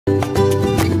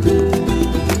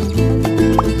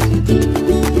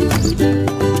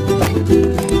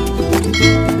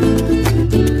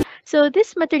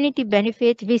SSS maternity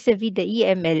benefit vis-a-vis the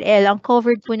EMLL. Ang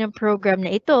covered po ng program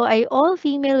na ito ay all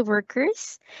female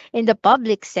workers in the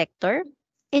public sector,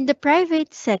 in the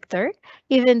private sector,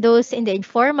 even those in the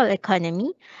informal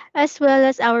economy, as well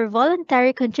as our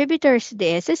voluntary contributors to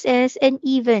the SSS and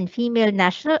even female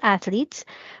national athletes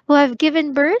who have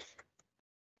given birth,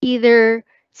 either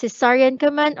cesarean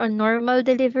ka man or normal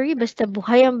delivery, basta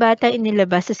buhay ang bata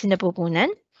inilabas sa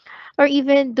sinapupunan, or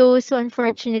even those who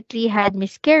unfortunately had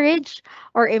miscarriage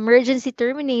or emergency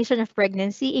termination of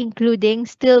pregnancy, including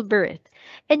stillbirth.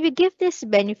 And we give this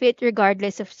benefit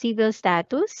regardless of civil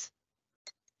status,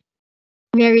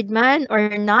 married man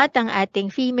or not ang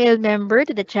ating female member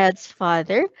to the child's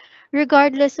father,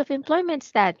 regardless of employment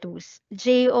status,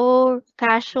 JO,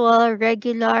 casual,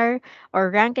 regular,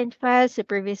 or rank and file,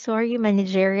 supervisory,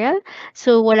 managerial.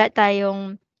 So wala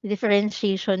tayong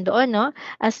differentiation doon, no?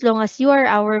 As long as you are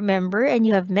our member and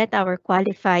you have met our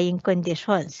qualifying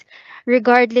conditions.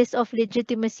 Regardless of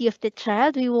legitimacy of the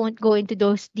child, we won't go into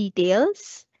those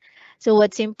details. So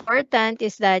what's important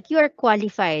is that you are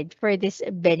qualified for this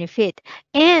benefit.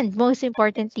 And most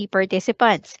importantly,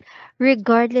 participants,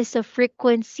 regardless of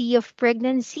frequency of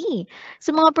pregnancy.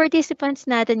 So mga participants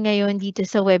natin ngayon dito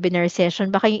sa webinar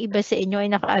session, baka yung iba sa inyo ay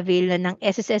naka-avail na ng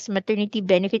SSS maternity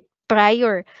benefit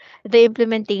prior the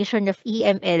implementation of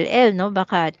EMLL, no?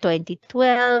 Baka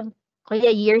 2012, kaya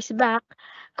years back.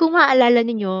 Kung maalala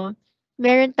ninyo,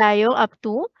 meron tayong up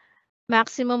to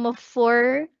maximum of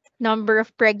 4 number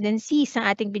of pregnancies ang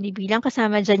ating binibilang,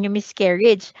 kasama dyan yung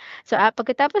miscarriage. So,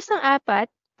 pagkatapos ng 4,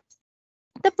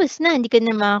 tapos na, hindi ka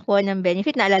na makakuha ng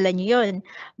benefit, naalala nyo yun.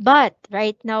 But,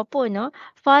 right now po, no,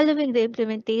 following the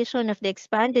implementation of the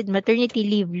Expanded Maternity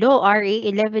Leave Law, RA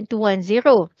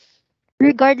 11210,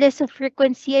 regardless of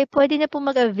frequency, ay pwede na po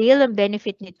mag-avail ang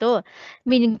benefit nito.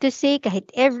 Meaning to say, kahit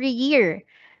every year,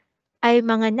 ay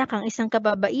manganak ang isang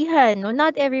kababaihan. No?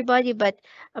 Not everybody, but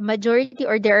a majority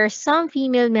or there are some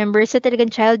female members na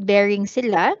talagang childbearing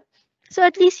sila. So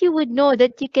at least you would know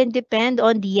that you can depend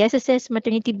on the SSS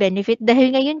maternity benefit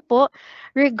dahil ngayon po,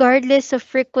 regardless of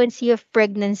frequency of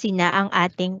pregnancy na ang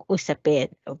ating usapin.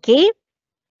 Okay?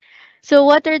 So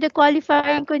what are the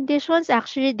qualifying conditions?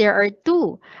 Actually, there are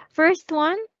 2. First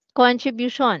one,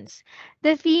 contributions.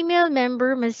 The female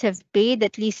member must have paid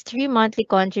at least 3 monthly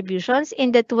contributions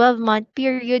in the 12-month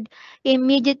period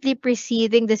immediately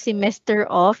preceding the semester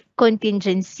of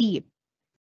contingency.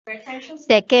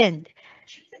 Second,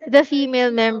 the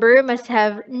female member must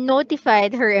have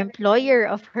notified her employer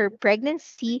of her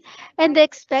pregnancy and the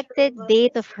expected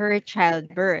date of her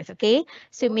childbirth. Okay?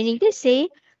 So meaning to say,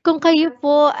 kung kayo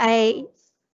po ay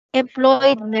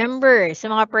employed member, sa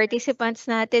mga participants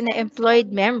natin na employed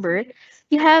member,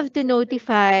 you have to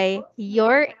notify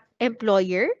your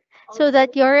employer so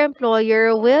that your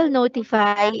employer will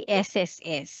notify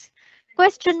SSS.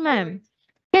 Question, ma'am.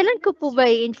 Kailan ko po ba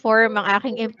i-inform ang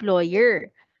aking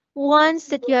employer? Once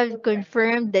that you have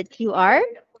confirmed that you are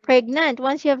pregnant,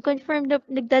 once you have confirmed na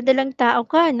nagdadalang tao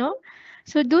ka, no?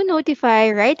 So do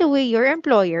notify right away your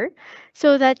employer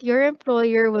so that your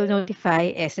employer will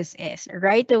notify SSS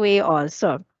right away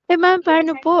also. Eh ma'am,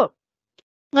 paano po?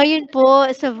 Ngayon po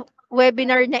sa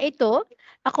webinar na ito,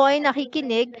 ako ay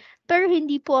nakikinig pero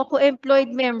hindi po ako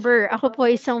employed member. Ako po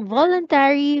isang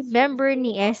voluntary member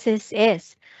ni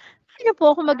SSS. Paano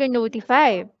po ako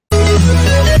mag-notify?